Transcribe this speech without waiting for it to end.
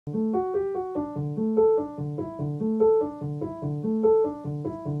Hi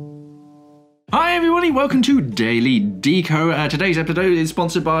everybody, welcome to Daily Deco. Today's episode is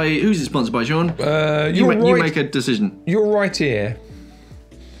sponsored by... Who's it sponsored by, Sean? You make a decision. Your right ear.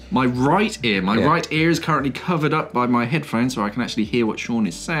 My right ear. My right ear is currently covered up by my headphones, so I can actually hear what Sean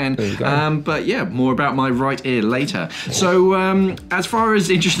is saying. There you go. But yeah, more about my right ear later. So as far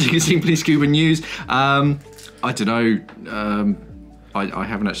as interesting Simply Scuba news, I don't know. I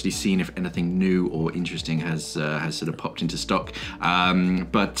haven't actually seen if anything new or interesting has sort of popped into stock.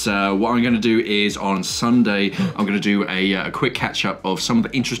 But what I'm going to do is on Sunday, I'm going to do a quick catch up of some of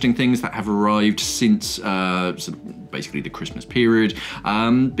the interesting things that have arrived since sort of basically the Christmas period.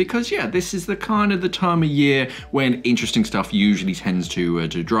 Because yeah, this is the kind of the time of year when interesting stuff usually tends to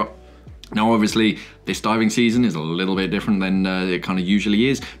drop. Now, obviously, this diving season is a little bit different than it kind of usually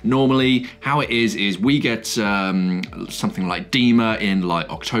is. Normally, how it is we get something like DEMA in like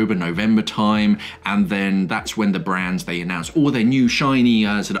October, November time, and then that's when the brands, they announce all their new shiny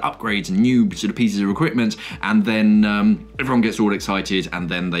sort of upgrades and new sort of pieces of equipment, and then everyone gets all excited, and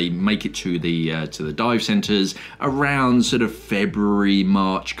then they make it to the dive centers around sort of February,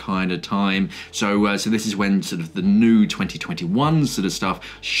 March kind of time. So this is when sort of the new 2021 sort of stuff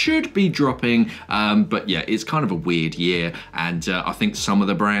should be dropping, but yeah, it's kind of a weird year, and I think some of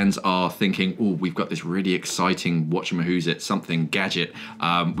the brands are thinking, oh, we've got this really exciting whatchamahoosit something gadget.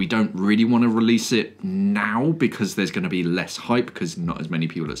 We don't really want to release it now because there's going to be less hype because not as many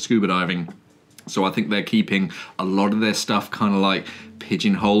people are scuba diving. So I think they're keeping a lot of their stuff kind of like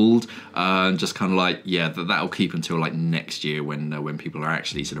pigeonholed, just kind of like, yeah, that'll keep until like next year when people are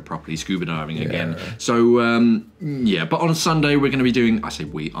actually sort of properly scuba diving again. So yeah, but on Sunday we're going to be doing,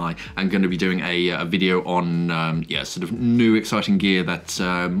 I am going to be doing a video on yeah, sort of new exciting gear that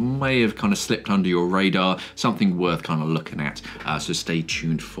may have kind of slipped under your radar, something worth kind of looking at. So stay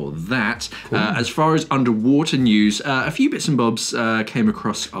tuned for that. Cool. As far as underwater news, a few bits and bobs came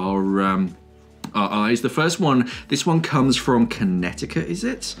across our eyes. The first one, this one comes from Connecticut, is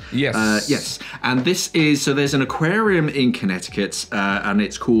it? Yes. Yes. And this is, so there's an aquarium in Connecticut, and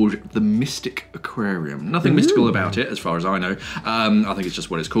it's called the Mystic Aquarium. Nothing mystical about it, as far as I know. I think it's just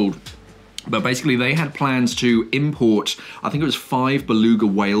what it's called. But basically they had plans to import, I think it was 5 beluga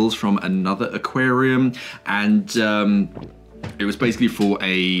whales from another aquarium, and it was basically for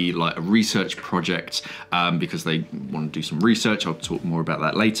a research project, because they want to do some research. I'll talk more about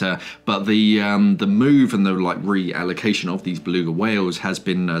that later. But the move and the reallocation of these beluga whales has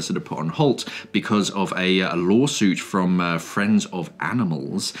been sort of put on halt because of a lawsuit from Friends of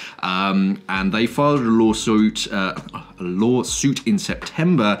Animals, and they filed a lawsuit in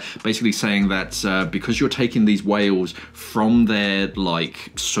September, basically saying that because you're taking these whales from their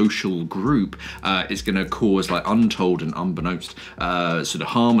social group, it's going to cause untold and unbeknownst sort of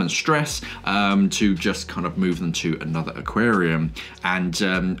harm and stress to just kind of move them to another aquarium, and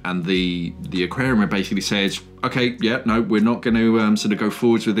the aquarium basically says, okay, yeah, no, we're not going to sort of go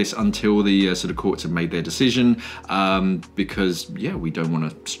forwards with this until the sort of courts have made their decision, because yeah, we don't want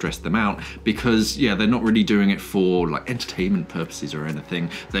to stress them out, because yeah, they're not really doing it for entertainment purposes or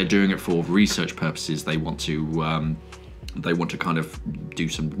anything. They're doing it for research purposes. They want to kind of do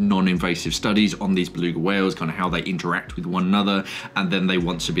some non-invasive studies on these beluga whales, kind of how they interact with one another, and then they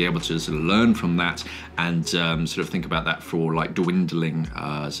want to be able to sort of learn from that and sort of think about that for dwindling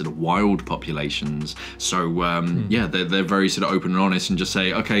sort of wild populations. So yeah, they're very sort of open and honest and just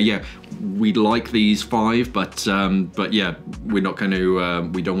say, okay, yeah, we'd like these 5, but yeah, we're not going to,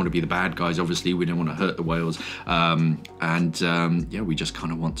 we don't want to be the bad guys, obviously. We don't want to hurt the whales, and yeah, we just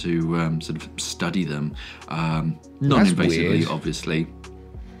kind of want to sort of study them. Non-invasively, obviously.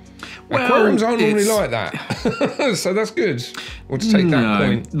 Well, aquariums aren't normally like that, so that's good. Or to take that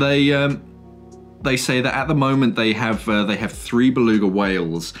point, they say that at the moment they have 3 beluga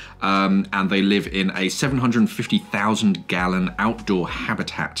whales, and they live in a 750,000 gallon outdoor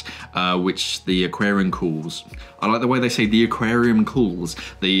habitat, which the aquarium calls, I like the way they say the aquarium calls,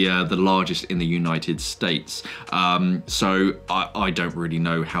 the largest in the United States. So I don't really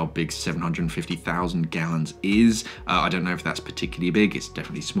know how big 750,000 gallons is. I don't know if that's particularly big. It's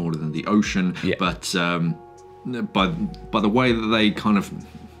definitely smaller than the ocean, yeah. But by the way that they kind of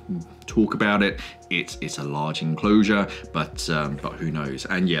talk about it, it's a large enclosure, but who knows?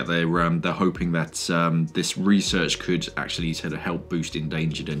 And yeah, they're hoping that this research could actually sort of help boost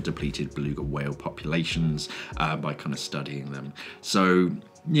endangered and depleted beluga whale populations by kind of studying them. So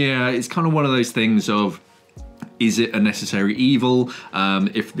yeah, it's kind of one of those things of, is it a necessary evil?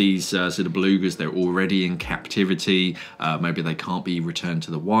 If these sort of belugas, they're already in captivity, maybe they can't be returned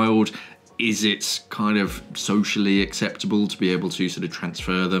to the wild. is it kind of socially acceptable to be able to sort of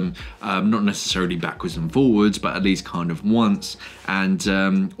transfer them, not necessarily backwards and forwards, but at least kind of once?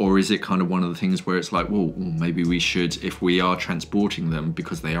 And or is it kind of one of the things where it's like, well, maybe we should, if we are transporting them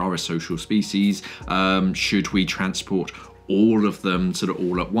because they are a social species, should we transport all of them sort of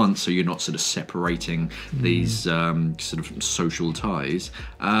all at once, so you're not sort of separating these sort of social ties?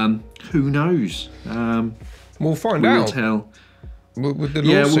 Who knows? We'll find out. We'll tell. With the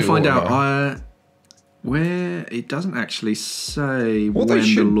yeah, we'll lawsuit find or out. Where it doesn't actually say What when they the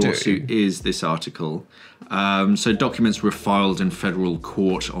should lawsuit do- is, this article. So documents were filed in federal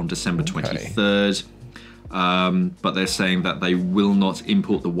court on December 23rd. But they're saying that they will not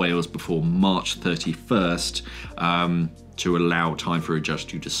import the whales before March 31st to allow time for a judge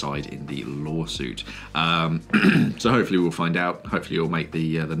to decide in the lawsuit. So hopefully we'll find out. Hopefully it'll make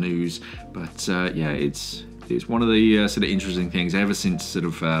the news. But yeah, it's one of the sort of interesting things ever since sort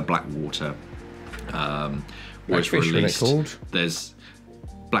of Blackwater was released. Called? There's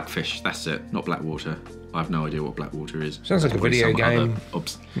Blackfish. That's it, not Blackwater. I have no idea what Blackwater is. Sounds like a video game.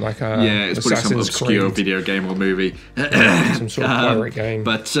 Like a yeah, it's probably some obscure video game or movie. Some sort of pirate game.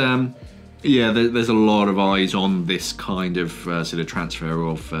 But yeah, there's a lot of eyes on this kind of sort of transfer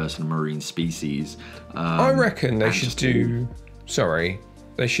of sort of marine species. I reckon they should do. Sorry,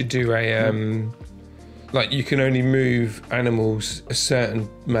 they should do a like you can only move animals a certain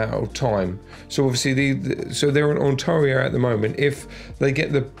amount of time. So obviously so they're in Ontario at the moment. If they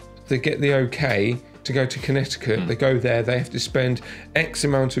get the okay to go to Connecticut, they go there, they have to spend X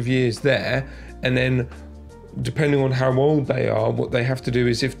amount of years there, and then depending on how old they are, what they have to do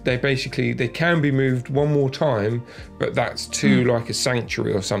is if they can be moved one more time, but that's to like a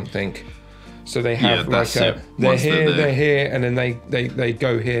sanctuary or something. So they have they're here, and then they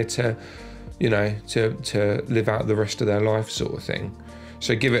go here to, you know, to live out the rest of their life sort of thing.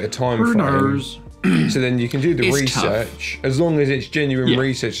 So give it a time frame. So then you can do the research, as long as it's genuine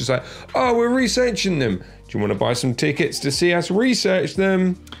research. It's like, oh, we're researching them. Do you want to buy some tickets to see us research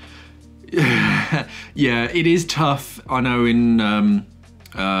them? Yeah, it is tough. I know in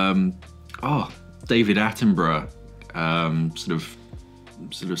David Attenborough sort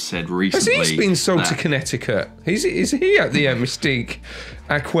of said recently. Has he been sold to Connecticut? Is he at the Mystique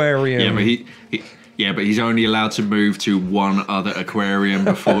Aquarium? Yeah, but he's only allowed to move to one other aquarium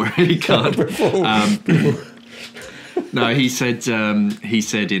before he can't. No, he said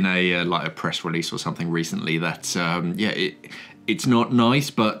in a like a press release or something recently that it's not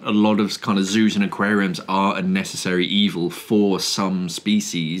nice, but a lot of kind of zoos and aquariums are a necessary evil for some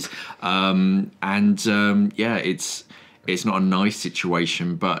species, it's not a nice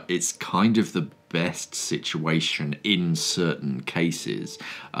situation, but it's kind of the best situation in certain cases,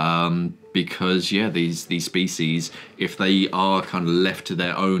 because these species, if they are kind of left to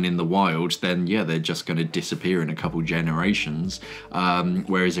their own in the wild, then they're just going to disappear in a couple generations,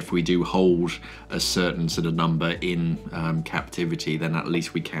 whereas if we do hold a certain sort of number in captivity, then at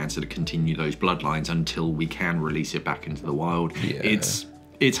least we can sort of continue those bloodlines until we can release it back into the wild.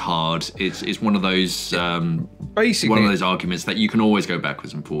 It's hard. It's one of those basically one of those arguments that you can always go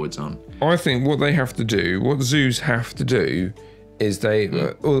backwards and forwards on. I think what zoos have to do is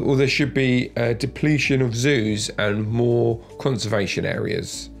or there should be a depletion of zoos and more conservation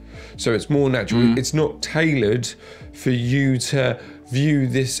areas. So it's more natural. It's not tailored for you to view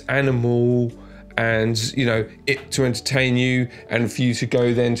this animal and, you know, it to entertain you, and for you to go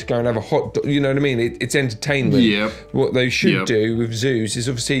and have a hot dog, you know what I mean? It's entertainment. Yep. What they should do with zoos is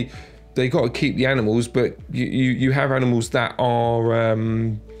obviously they got to keep the animals, but you have animals that are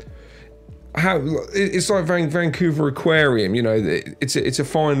it's like Vancouver Aquarium, you know, it's a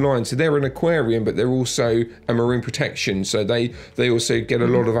fine line. So they're an aquarium, but they're also a marine protection. So they also get a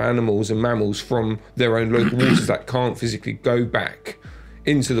lot of animals and mammals from their own local waters that can't physically go back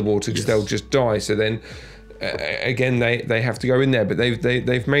into the water because they'll just die. So then again they have to go in there, but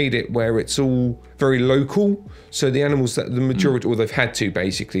they've made it where it's all very local. So the animals that the majority, or they've had to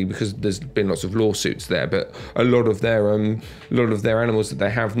basically, because there's been lots of lawsuits there, but a lot of their animals that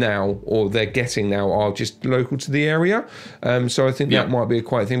they have now or they're getting now are just local to the area. So I think that might be a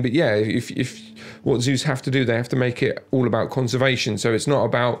quite thing. But yeah, if what zoos have to do, they have to make it all about conservation. So it's not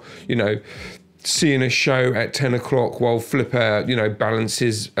about, you know, seeing a show at 10 o'clock while Flipper, you know,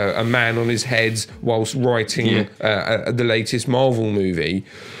 balances a man on his head whilst writing the latest Marvel movie.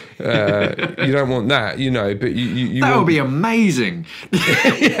 You don't want that, you know, but you that would be amazing.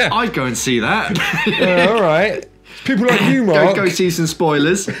 I'd go and see that. All right. people like you, Mark. Go see some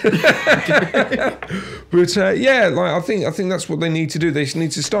spoilers. But yeah, like I think that's what they need to do. They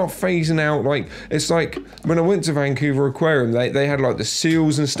need to start phasing out. Like it's like when I went to Vancouver Aquarium, they had like the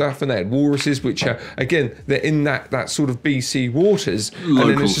seals and stuff, and they had walruses, which are again they're in that sort of BC waters. Local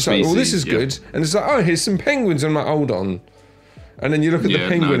and then it's just species, like, oh, this is good. And it's like, oh, here's some penguins. And I'm like, hold on. And then you look at the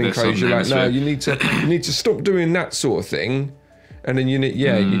penguin enclosure, like, no, you need to stop doing that sort of thing. And then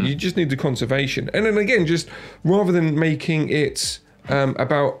you just need the conservation. And then again, just rather than making it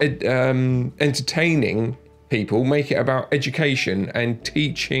about entertaining people, make it about education and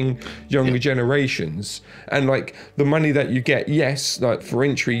teaching younger generations. And like the money that you get, yes, like for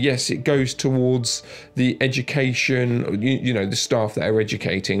entry, yes, it goes towards the education, you know, the staff that are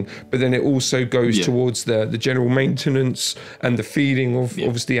educating, but then it also goes towards the general maintenance and the feeding of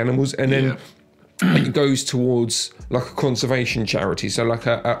obviously animals. And then it goes towards like a conservation charity, so like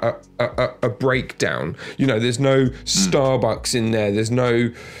a breakdown. You know, there's no Starbucks in there. There's no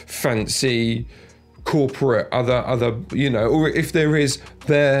fancy corporate other you know, or if there is,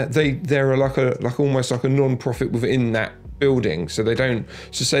 they're like almost like a non-profit within that building. So they don't.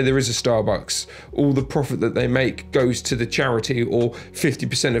 So say there is a Starbucks, all the profit that they make goes to the charity, or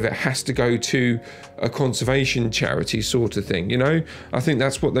 50% of it has to go to a conservation charity sort of thing. You know, I think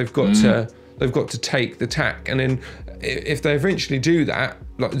that's what they've got to. They've got to take the tack, and then if they eventually do that,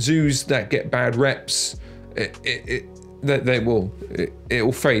 like zoos that get bad reps, it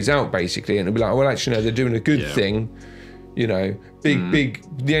will phase out basically, and it'll be like, well, actually, no, they're doing a good thing. You know, big.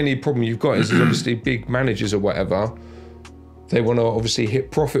 The only problem you've got is obviously big managers or whatever. They want to obviously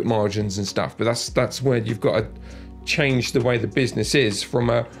hit profit margins and stuff, but that's where you've got to change the way the business is from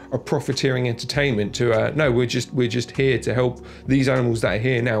a profiteering entertainment to no, we're just here to help these animals that are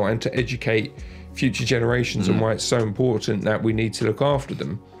here now and to educate future generations on why it's so important that we need to look after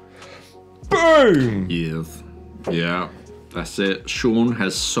them. Boom! Yes. Yeah. That's it. Shaun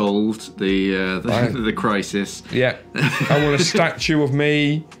has solved the crisis. Yeah. I want a statue of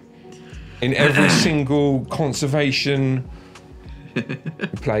me in every single conservation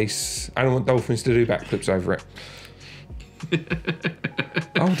place. I don't want dolphins to do backflips over it.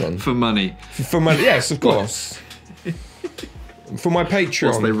 Hold on. For money. For money, yes, of course. For my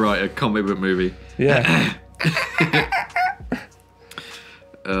Patreon. Whilst they write a comic book movie. Yeah.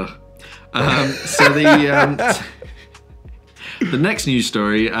 So the next news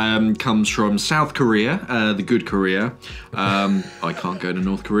story comes from South Korea, the good Korea. I can't go to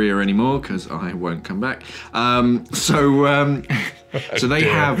North Korea anymore because I won't come back. So they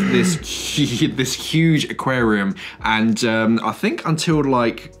have this huge aquarium, and I think until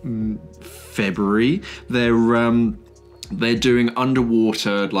like February, they're doing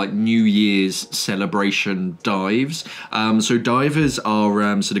underwater like New Year's celebration dives. So divers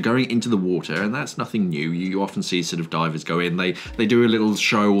are sort of going into the water, and that's nothing new. You often see sort of divers go in, they do a little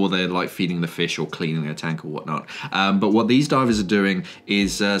show, or they're like feeding the fish or cleaning their tank or whatnot. But what these divers are doing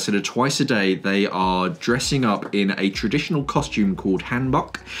is sort of twice a day, they are dressing up in a traditional costume called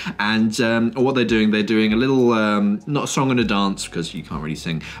hanbok. And what they're doing a little, not a song and a dance because you can't really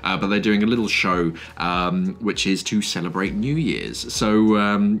sing, but they're doing a little show which is to celebrate New Year's. So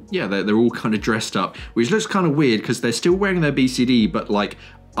yeah, they're all kind of dressed up, which looks kind of weird because they're still wearing their BCD, but like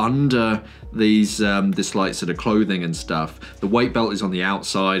under these this like sort of clothing and stuff. The weight belt is on the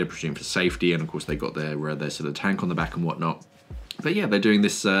outside, I presume for safety, and of course they got their sort of tank on the back and whatnot. But yeah, they're doing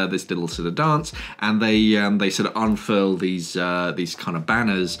this this little sort of dance, and they sort of unfurl these kind of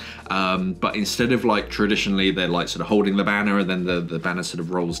banners. But instead of like traditionally, they're like sort of holding the banner, and then the banner sort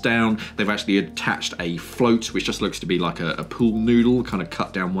of rolls down. They've actually attached a float, which just looks to be like a pool noodle, kind of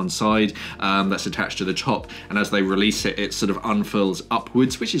cut down one side. That's attached to the top, and as they release it, it sort of unfurls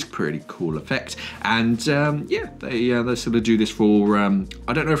upwards, which is a pretty cool effect. And yeah, they sort of do this for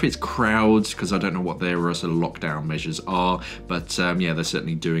I don't know if it's crowds, because I don't know what their sort of lockdown measures are, but yeah, they're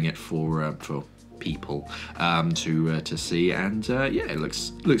certainly doing it for people to see, and yeah, it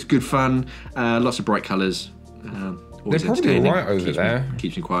looks good fun. Lots of bright colours. They're probably all right over there.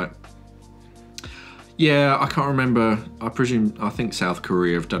 Keeps me quiet. Yeah, I can't remember. I think South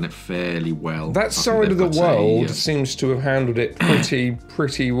Korea have done it fairly well. That side of the world seems to have handled it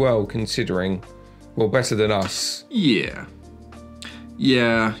pretty well, considering. Well, better than us. Yeah.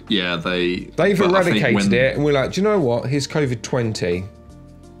 Yeah, they've eradicated it, and we're like, do you know what? Here's COVID-20.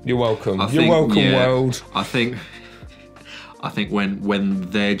 You're welcome. You're welcome, world. I think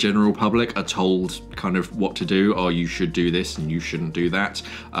when their general public are told kind of what to do, or you should do this and you shouldn't do that,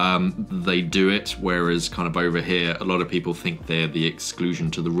 they do it. Whereas kind of over here, a lot of people think they're the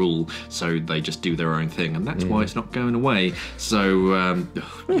exclusion to the rule, so they just do their own thing, and that's why it's not going away. So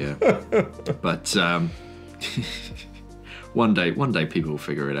yeah, but. One day people will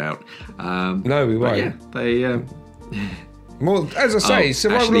figure it out. No, we won't. Yeah, they. Well, as I say,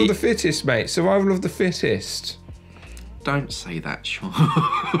 survival actually, of the fittest, mate. Survival of the fittest. Don't say that,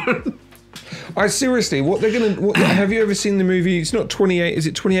 Sean. I seriously, what they're gonna? Have you ever seen the movie? It's not 28. Is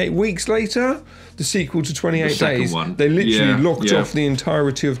it 28 weeks later? The sequel to 28 Days. One. They literally locked yeah. off the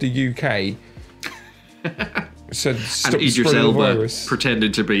entirety of the UK. So stop and Idris spreading the Elba virus.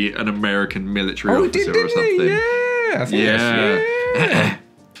 pretended to be an American military officer didn't or something. he? Yeah, I think Yeah.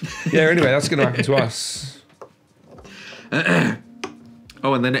 yeah. Anyway, that's going to happen to us.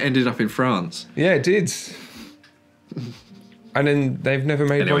 Oh, and then it ended up in France. Yeah, it did. And then they've never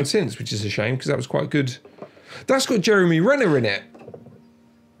made Anyway. one since, which is a shame because that was quite good. That's got Jeremy Renner in it.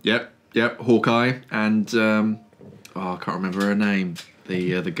 Yep, Hawkeye, and I can't remember her name,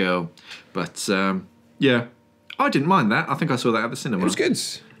 the girl, but yeah, I didn't mind that. I think I saw that at the cinema. It was good.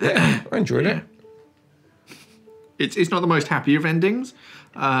 Yeah, I enjoyed it. It's not the most happy of endings,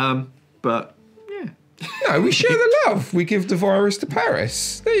 but yeah. No, we share the love. We give the virus to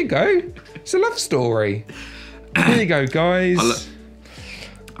Paris. There you go. It's a love story. There you go, guys.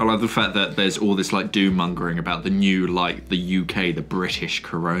 I love the fact that there's all this like doom mongering about the new, like the UK, the British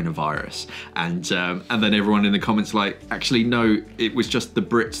coronavirus, and then everyone in the comments like, actually no, it was just the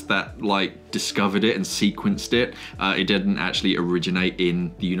Brits that like discovered it and sequenced it. It didn't actually originate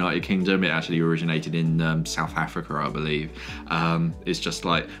in the United Kingdom. It actually originated in South Africa, I believe. It's just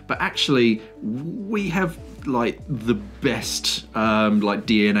like, but actually we have like the best like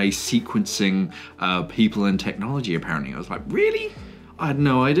DNA sequencing people and technology. Apparently, I was like, really? I had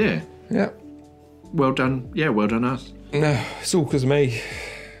no idea. Yeah. Well done. Yeah, well done us. No, it's all because of me.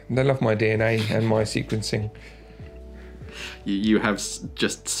 They love my DNA and my sequencing. You have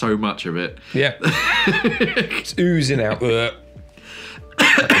just so much of it. Yeah. It's oozing out. Oozing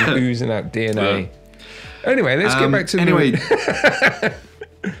out DNA. Anyway, let's get back to the...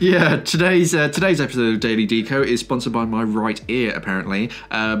 Yeah, today's episode of Daily Deco is sponsored by my right ear, apparently.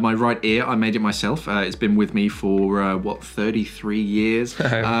 My right ear, I made it myself. It's been with me for, 33 years.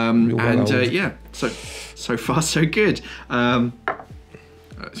 Yeah, so far so good.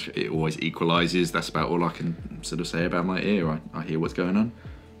 It always equalises. That's about all I can sort of say about my ear. I hear what's going on.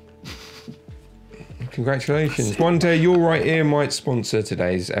 Congratulations. One day your right ear might sponsor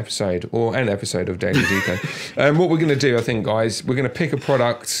today's episode or an episode of Daily Deco. What we're going to do, I think, guys, we're going to pick a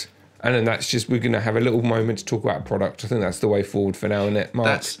product and then we're going to have a little moment to talk about a product. I think that's the way forward for now, isn't it,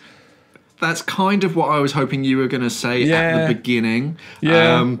 Mark? That's kind of what I was hoping you were going to say at the beginning.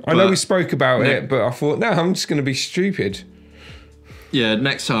 Yeah, I know we spoke about it, but I thought, no, I'm just going to be stupid. Yeah,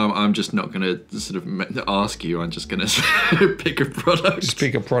 next time I'm just not going to sort of ask you. I'm just going to pick a product. Just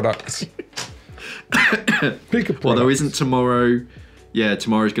pick a product. Pick a product. Although isn't tomorrow... Yeah,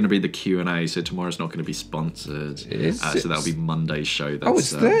 tomorrow's going to be the Q&A, so tomorrow's not going to be sponsored. So that'll be Monday's show.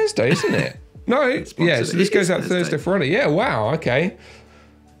 It's Thursday, isn't it? No, so this goes out Thursday, Friday. Yeah, wow, okay.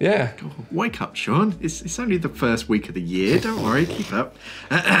 Yeah. Wake up, Sean. It's only the first week of the year. Don't worry, keep up.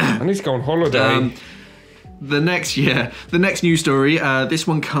 I need to go on holiday. The next news story. This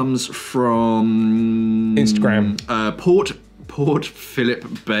one comes from Instagram. Port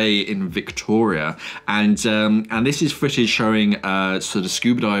Phillip Bay in Victoria, and this is footage showing sort of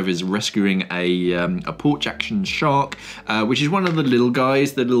scuba divers rescuing a Port Jackson shark, which is one of the little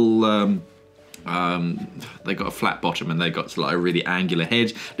guys, the little. They got a flat bottom and they got like a really angular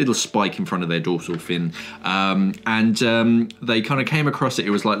head, little spike in front of their dorsal fin, and they kind of came across it.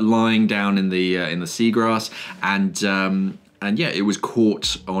 It was like lying down in the seagrass, and yeah, it was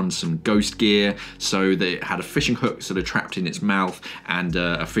caught on some ghost gear, so that it had a fishing hook sort of trapped in its mouth and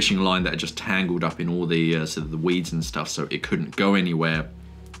a fishing line that had just tangled up in all the sort of the weeds and stuff, so it couldn't go anywhere.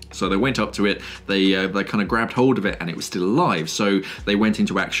 So they went up to it, they kind of grabbed hold of it, and it was still alive. So they went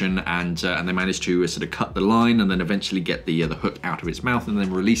into action and they managed to sort of cut the line and then eventually get the hook out of its mouth and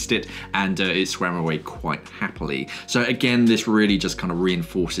then released it, and it swam away quite happily. So again, this really just kind of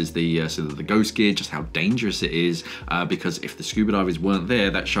reinforces the sort of the ghost gear, just how dangerous it is, because if the scuba divers weren't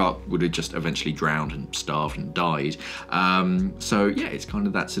there, that shark would have just eventually drowned and starved and died. So yeah, it's kind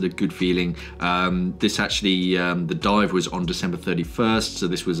of that sort of good feeling. This actually, the dive was on December 31st, so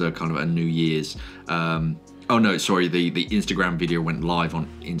this was a kind of a New Year's. Oh no, sorry, the Instagram video went live on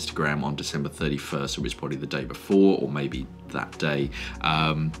Instagram on December 31st, so it was probably the day before or maybe that day.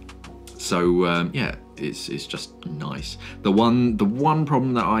 Yeah, it's just nice. The one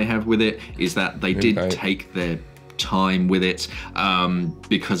problem that I have with it is that they did take their time with it,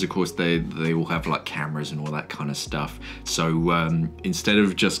 because of course they all have like cameras and all that kind of stuff. So instead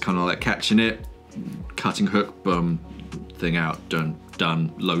of just kind of like catching it, cutting hook, boom, thing out, done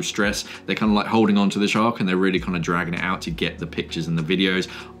done, low stress. They're kind of like holding on to the shark and they're really kind of dragging it out to get the pictures and the videos.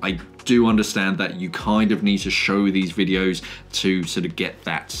 I do understand that you kind of need to show these videos to sort of get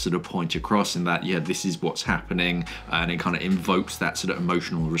that sort of point across, in that, yeah, this is what's happening, and it kind of invokes that sort of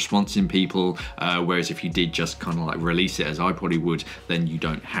emotional response in people, whereas if you did just kind of like release it, as I probably would, then you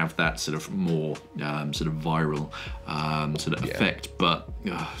don't have that sort of more sort of viral sort of effect. But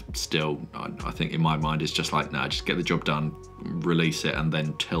still, I think in my mind it's just like, nah, just get the job done, release it, and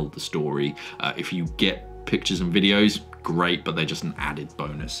then tell the story. If you get pictures and videos, great, but they're just an added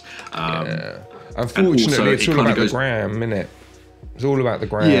bonus. Unfortunately, it's all about the gram, isn't it? It's all about the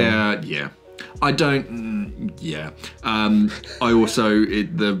gram. Yeah. I don't, I also,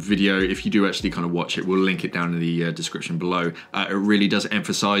 the video, if you do actually kind of watch it, we'll link it down in the description below. It really does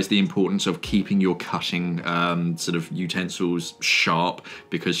emphasize the importance of keeping your cutting sort of utensils sharp,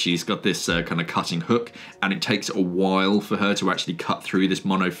 because she's got this kind of cutting hook, and it takes a while for her to actually cut through this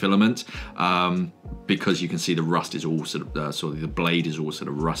monofilament, because you can see the rust is all sort of, the blade is all sort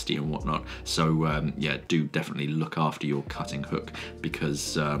of rusty and whatnot. So yeah, do definitely look after your cutting hook,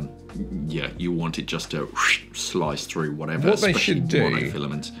 because yeah, you want it just to slice through whatever. What they should do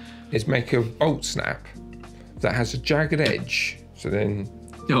monofilament is make a bolt snap that has a jagged edge. So then,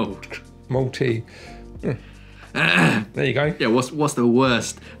 multi. There you go. Yeah, what's the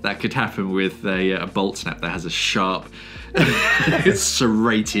worst that could happen with a bolt snap that has a sharp,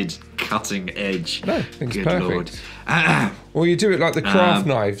 serrated cutting edge? No, I think it's perfect. Or you do it like the craft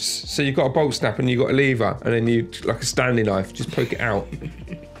knives. So you've got a bolt snap and you've got a lever, and then you, like a Stanley knife, just poke it out.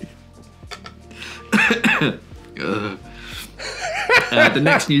 The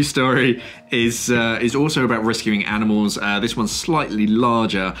next news story is also about rescuing animals. This one's slightly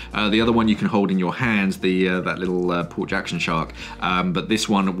larger. The other one you can hold in your hands, that little Port Jackson shark. But this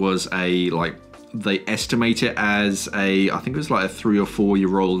one was they estimate it as I think it was like a 3 or 4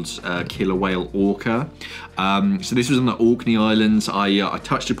 year old killer whale orca. So this was on the Orkney Islands. I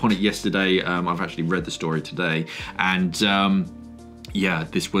touched upon it yesterday. I've actually read the story today, and yeah,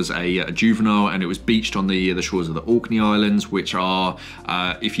 this was a juvenile, and it was beached on the shores of the Orkney Islands, which are,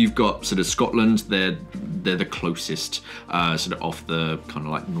 if you've got sort of Scotland, they're the closest sort of off the kind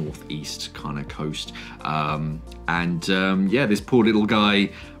of like northeast kind of coast. Yeah, this poor little guy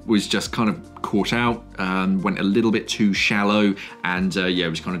was just kind of caught out, went a little bit too shallow, and yeah,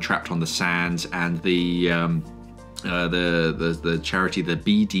 was kind of trapped on the sand, and the charity, the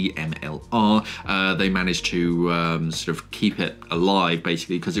BDMLR, they managed to sort of keep it alive,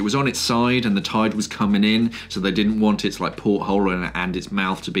 basically, because it was on its side and the tide was coming in, so they didn't want its like porthole and its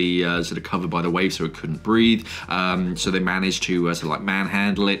mouth to be sort of covered by the waves, so it couldn't breathe. So they managed to sort of like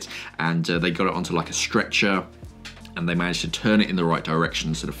manhandle it, and they got it onto like a stretcher, and they managed to turn it in the right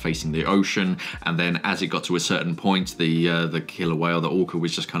direction, sort of facing the ocean. And then as it got to a certain point, the killer whale, the orca,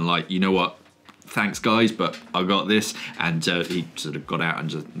 was just kind of like, you know what, thanks guys, but I got this. And he sort of got out, and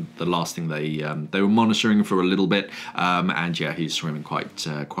just the last thing they were monitoring for a little bit, and yeah, he's swimming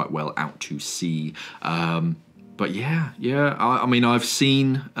quite well out to sea. But yeah, I mean, I've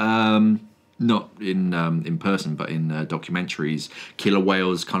seen not in person, but in documentaries, killer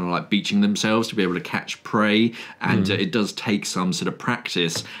whales kind of like beaching themselves to be able to catch prey, and it does take some sort of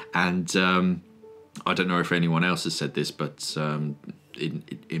practice. And I don't know if anyone else has said this, but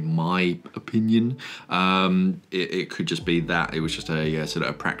in my opinion, it could just be that it was just a sort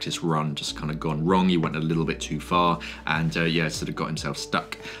of a practice run, just kind of gone wrong. He went a little bit too far, and yeah, sort of got himself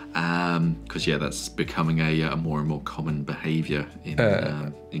stuck. Because yeah, that's becoming a more and more common behaviour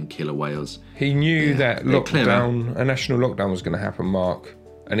in killer whales. He knew that lockdown, a national lockdown, was going to happen, Mark,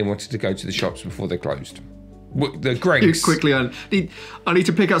 and he wanted to go to the shops before they closed. The Greggs. Quickly, I need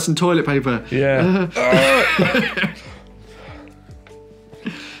to pick up some toilet paper. Yeah.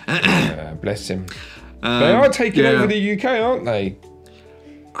 Bless him. They are taking over the UK, aren't they?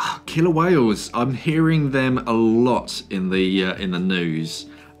 Killer whales. I'm hearing them a lot in the news.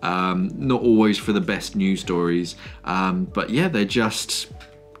 Not always for the best news stories, but yeah, they're just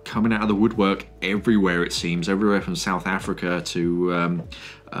coming out of the woodwork everywhere. It seems everywhere from South Africa to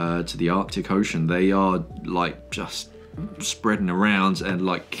the Arctic Ocean. They are like just spreading around, and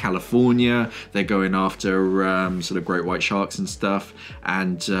like California, they're going after sort of great white sharks and stuff,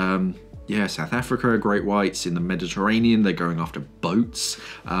 and yeah, South Africa, great whites. In the Mediterranean, they're going after boats.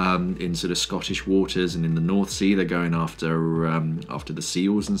 In sort of Scottish waters and in the North Sea, they're going after the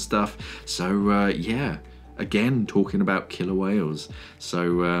seals and stuff. So yeah, again, talking about killer whales.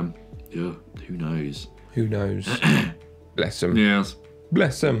 So yeah, who knows? Who knows? Bless them. Yes.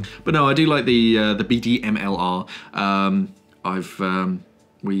 Bless them. But no, I do like the BDMLR. I've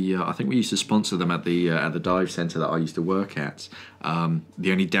I think we used to sponsor them at the dive centre that I used to work at.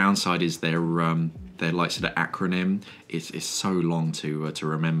 The only downside is their like sort of acronym is so long to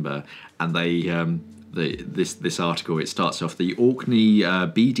remember, and this article, it starts off: the Orkney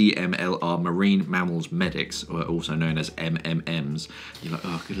BDMLR Marine Mammals Medics, or also known as MMMs. You're like,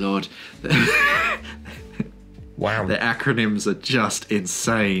 oh good lord. Wow. Their acronyms are just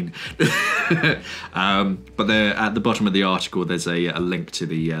insane. But they're at the bottom of the article. There's a link to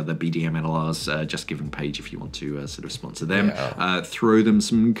the BDMLR's Just Giving page if you want to sort of sponsor them. Throw them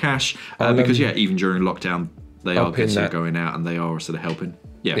some cash because even during lockdown they are going out and they are sort of helping.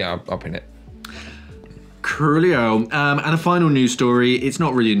 Yeah, I'll pin it. Coolio. And a final news story. It's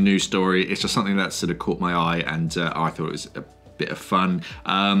not really a news story. It's just something that sort of caught my eye, and I thought it was a bit of fun.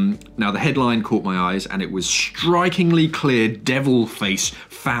 Now the headline caught my eyes, and it was strikingly clear devil face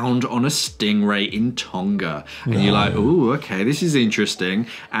found on a stingray in Tonga. And you're like, oh, okay, this is interesting.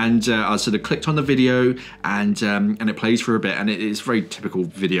 And I sort of clicked on the video, and it plays for a bit, and it is a very typical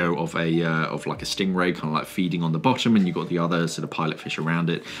video of like a stingray kind of like feeding on the bottom, and you've got the other sort of pilot fish around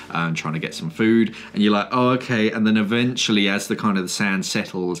it trying to get some food. And you're like, oh, okay. And then eventually, as the kind of the sand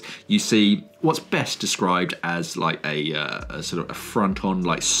settles, you see what's best described as like a sort of a front-on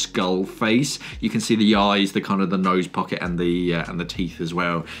like skull face. You can see the eyes, the kind of the nose pocket, and the teeth as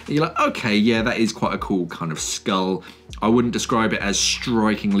well. And you're like, okay, yeah, that is quite a cool kind of skull. I wouldn't describe it as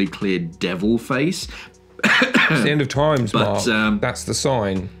strikingly clear devil face. It's the end of times, but, Mark. That's the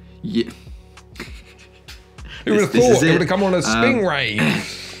sign. Yeah. Who would have thought it would have come on a stingray?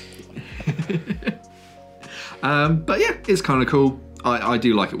 But yeah, it's kind of cool. I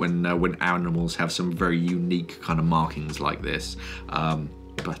do like it when animals have some very unique kind of markings like this.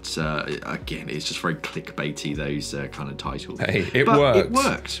 But again, it's just very clickbaity, those kind of titles. Hey, it worked. It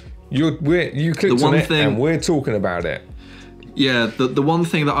worked. You clicked on it, and we're talking about it. Yeah, the one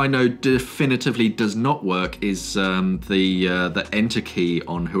thing that I know definitively does not work is the enter key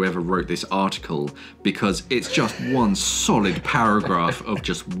on whoever wrote this article, because it's just one solid paragraph of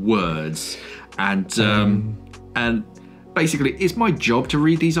just words, and basically it's my job to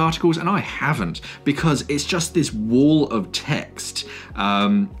read these articles, and I haven't, because it's just this wall of text,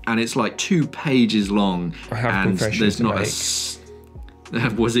 and it's like 2 pages long. I have and confessions to make.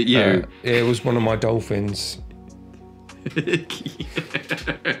 Was it you? It was one of my dolphins.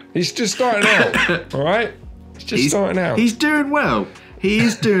 He's just starting out, all right? He's starting out. He's doing well. He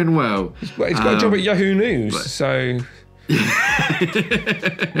is doing well. He's got a job at Yahoo News, so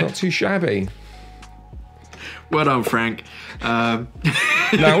not too shabby. Well done, Frank. No,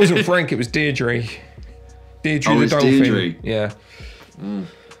 it wasn't Frank. It was Deirdre. Deirdre the dolphin. Deirdre. Yeah.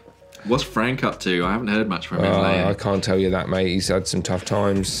 What's Frank up to? I haven't heard much from him lately. I can't tell you that, mate. He's had some tough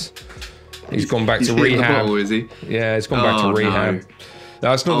times. He's gone back to rehab. The bottle, is he? Yeah, he's gone back to rehab.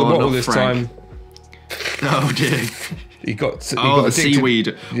 No, it's not the bottle this Frank. time. Oh dear. He got the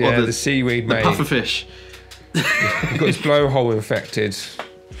seaweed. Yeah, the seaweed, mate. The pufferfish. He got his blowhole infected.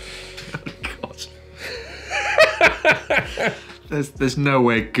 There's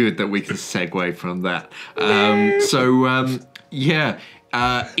nowhere good that we can segue from that. Yeah.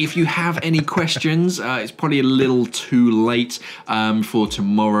 If you have any questions, it's probably a little too late for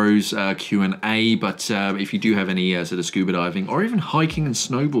tomorrow's Q&A, but if you do have any sort of scuba diving or even hiking and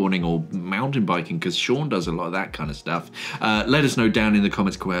snowboarding or mountain biking, because Shaun does a lot of that kind of stuff, let us know down in the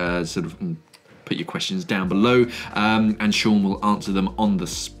comments, put your questions down below, and Shaun will answer them on the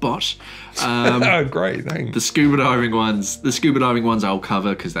spot. Oh, great, thanks. The scuba diving ones I'll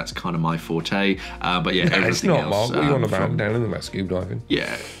cover, because that's kind of my forte. But yeah, everything it's not, else. Mark. What are you on about? Down about scuba diving?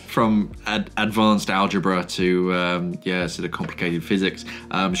 Yeah, from advanced algebra to sort of complicated physics.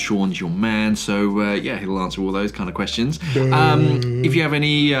 Shaun's your man, so yeah, he'll answer all those kind of questions. If you have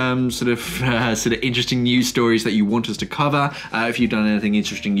any sort of interesting news stories that you want us to cover, if you've done anything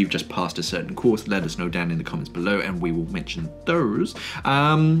interesting, you've just passed a certain course, let us know down in the comments below, and we will mention those.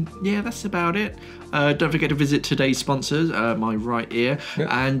 Yeah, that's about it. Don't forget to visit today's sponsors, my right ear. Yep.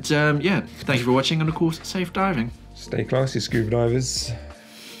 And yeah, thank you for watching, and of course, safe diving. Stay classy, scuba divers.